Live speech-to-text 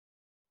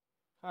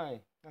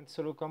Hi, and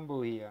Solo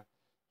Combo here.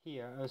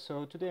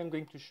 So today I'm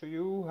going to show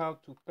you how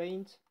to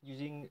paint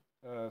using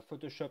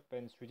Photoshop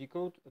and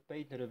 3DCoat,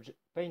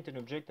 paint an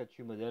object that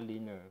you modeled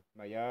in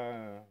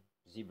Maya,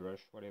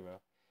 ZBrush,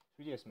 whatever,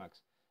 3ds Max.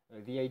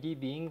 The idea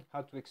being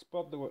how to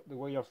export the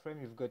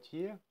wireframe you've got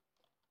here.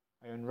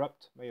 I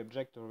unwrapped my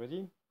object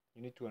already.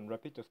 You need to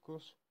unwrap it, of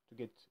course, to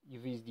get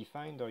UVs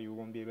defined, or you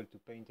won't be able to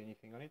paint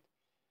anything on it.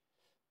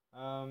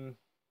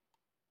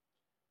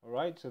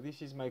 Alright, so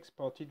this is my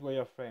exported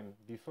wireframe.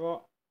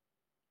 Before,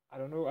 I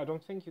don't know, I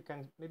don't think you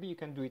can, maybe you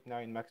can do it now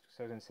in Max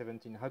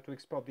 2017, how to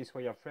export this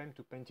wireframe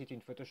to paint it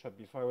in Photoshop.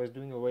 Before I was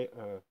doing a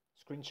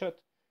screenshot,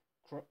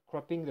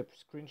 cropping the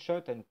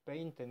screenshot and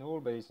paint and all,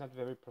 but it's not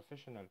very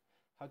professional.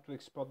 How to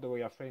export the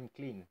wireframe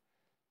clean.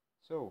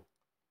 So,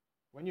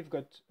 when you've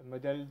got a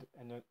modeled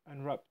and an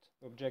unwrapped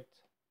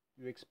object,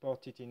 you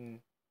export it in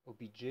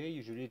OBJ.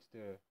 Usually it's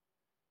the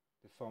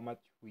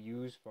format we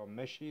use for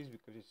meshes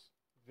because it's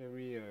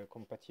very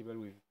compatible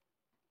with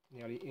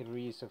nearly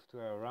every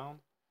software around.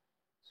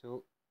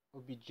 So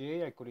OBJ,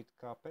 I call it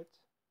carpet.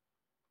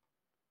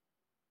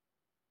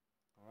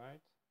 Alright.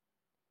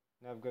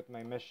 Now I've got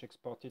my mesh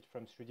exported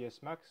from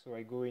 3ds Max, so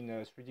I go in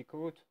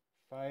 3DCoat,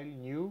 File,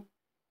 New,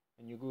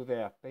 and you go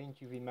there, Paint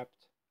UV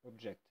Mapped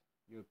Object.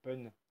 You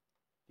open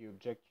the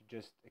object you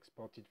just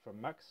exported from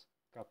Max,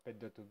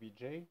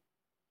 carpet.obj.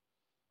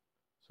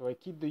 So I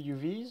keep the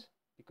UVs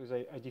because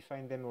I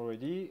defined them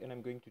already, and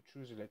I'm going to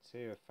choose, let's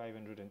say, a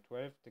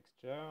 512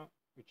 texture,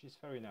 which is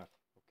fair enough,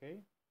 okay?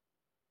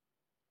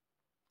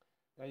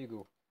 There you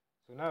go.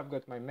 So now I've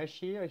got my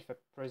mesh here. If I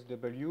press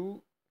W,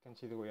 I can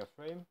see the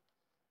wireframe.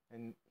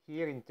 And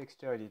here in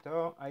Texture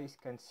Editor, I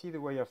can see the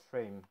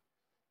wireframe.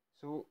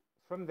 So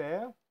from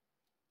there,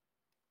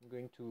 I'm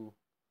going to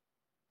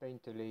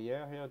paint a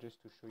layer here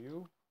just to show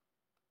you.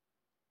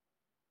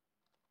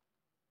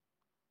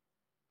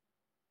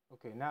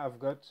 Okay, now I've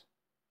got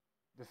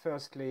the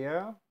first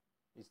layer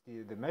is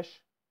the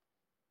mesh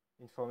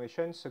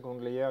information.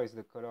 Second layer is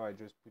the color I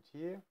just put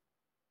here.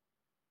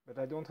 But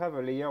I don't have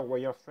a layer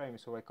wireframe,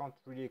 so I can't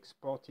really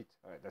export it.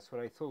 That's what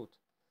I thought.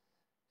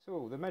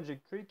 So the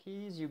magic trick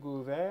is you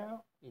go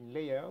there in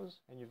layers,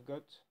 and you've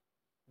got,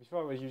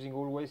 before I was using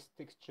always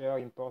texture,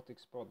 import,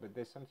 export, but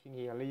there's something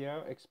here,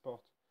 layer, export.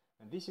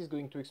 And this is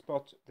going to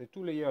export the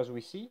two layers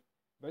we see,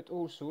 but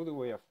also the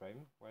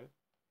wireframe. Well,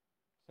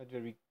 it's not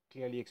very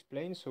clearly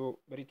explained, so,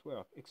 but it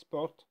works.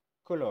 Export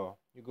color,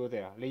 you go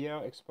there, layer,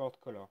 export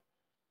color.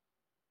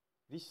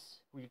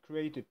 This will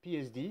create a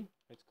PSD,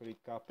 let's call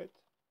it carpet.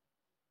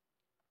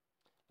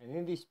 And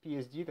in this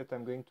PSD that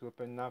I'm going to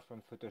open now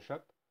from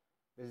Photoshop,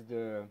 there's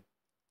the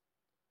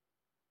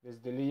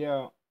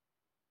layer.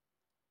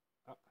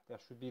 There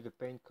should be the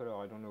paint color.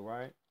 I don't know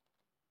why.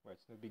 Well,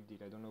 it's no big deal.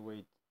 I don't know why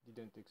it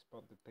didn't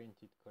export the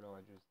painted color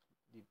I just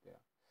did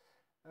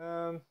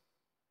there.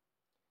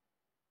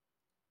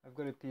 I've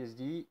got a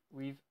PSD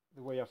with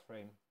the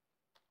wireframe.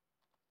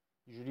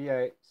 Usually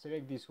I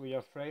select this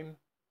wireframe,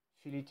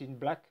 fill it in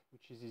black,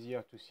 which is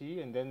easier to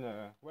see, and then,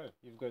 well,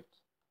 you've got,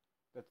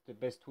 that's the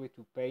best way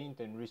to paint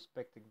and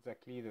respect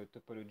exactly the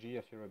topology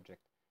of your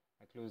object.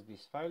 I close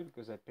this file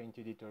because I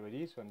painted it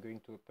already, so I'm going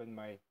to open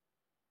my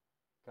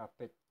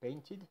carpet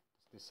painted.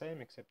 It's the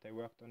same, except I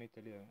worked on it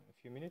a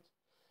few minutes.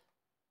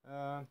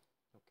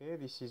 Okay,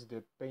 this is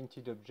the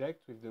painted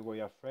object with the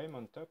wireframe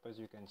on top, as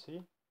you can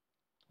see,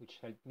 which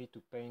helped me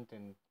to paint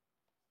and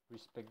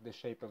respect the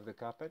shape of the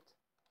carpet.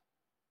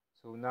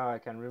 So now I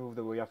can remove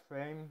the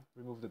wireframe,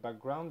 remove the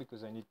background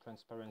because I need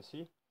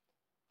transparency,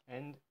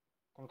 and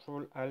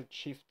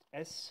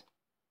Ctrl-Alt-Shift-S.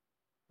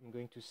 I'm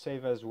going to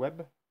save as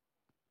web,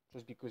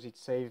 just because it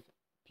saved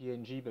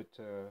PNG, but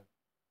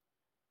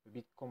a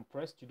bit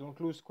compressed. You don't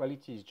lose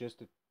quality, it's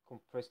just a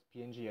compressed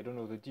PNG. I don't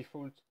know, the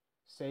default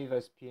save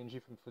as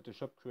PNG from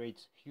Photoshop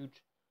creates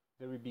huge,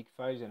 very big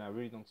files, and I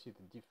really don't see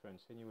the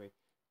difference. Anyway,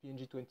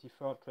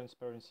 PNG24,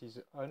 transparency is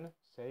on,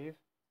 save.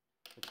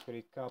 Let's call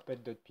it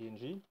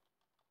carpet.png.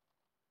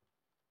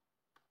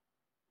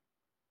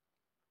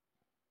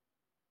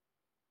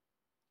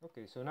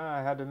 Okay, so now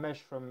I had a mesh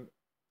from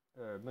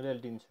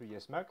modeled in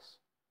 3ds Max.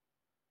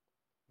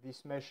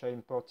 This mesh I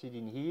imported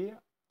in here.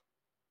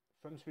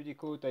 From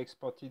 3DCoat I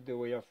exported the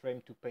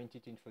wireframe to paint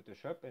it in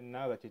Photoshop, and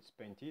now that it's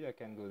painted I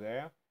can go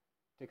there,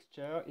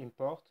 texture,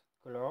 import,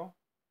 color,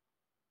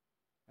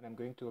 and I'm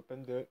going to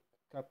open the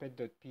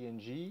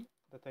carpet.png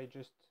that I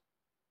just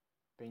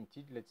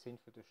painted, let's say in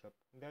Photoshop.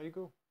 And there you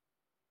go.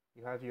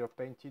 You have your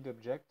painted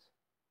object.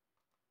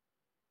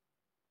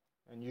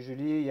 And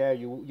usually, yeah,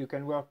 you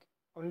can work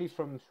only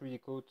from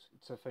 3DCoat.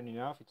 It's often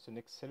enough. It's an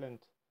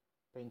excellent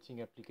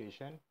painting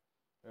application.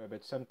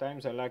 But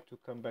sometimes I like to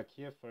come back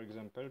here, for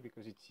example,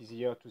 because it's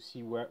easier to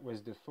see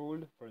where's the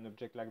fold for an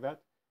object like that.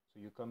 So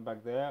you come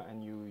back there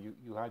and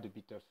you add a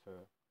bit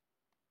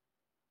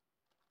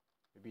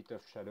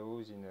of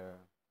shadows in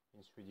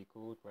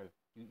 3DCoat. Well,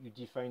 you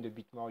define a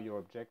bit more your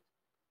object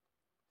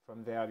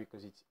from there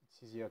because it's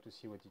easier to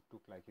see what it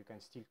looks like. You can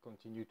still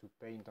continue to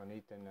paint on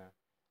it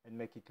and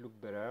make it look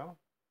better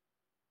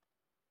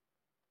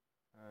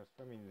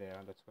from in there.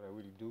 That's what I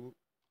will do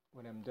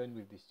when I'm done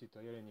with this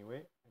tutorial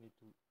anyway. I need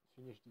to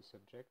finish this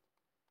object.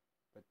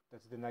 But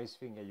that's the nice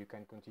thing, you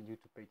can continue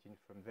to paint in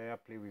from there,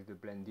 play with the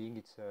blending.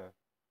 It's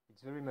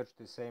very much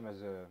the same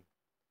as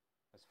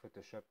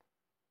Photoshop.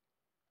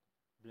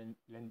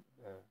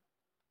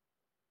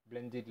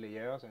 Blended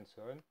layers and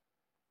so on.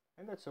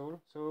 And that's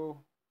all.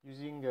 So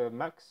using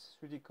Max,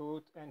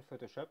 3DCoat and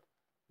Photoshop,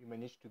 you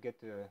manage to get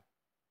a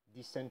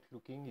decent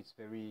looking, it's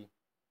very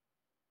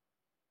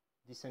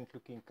decent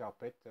looking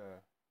carpet,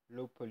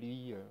 low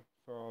poly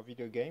for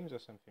video games or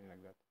something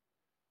like that.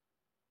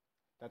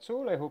 That's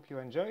all. I hope you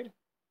enjoyed.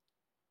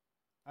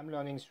 I'm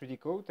learning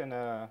 3DCoat and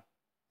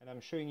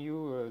I'm showing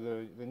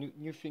you the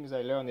new things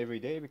I learn every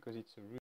day, because it's a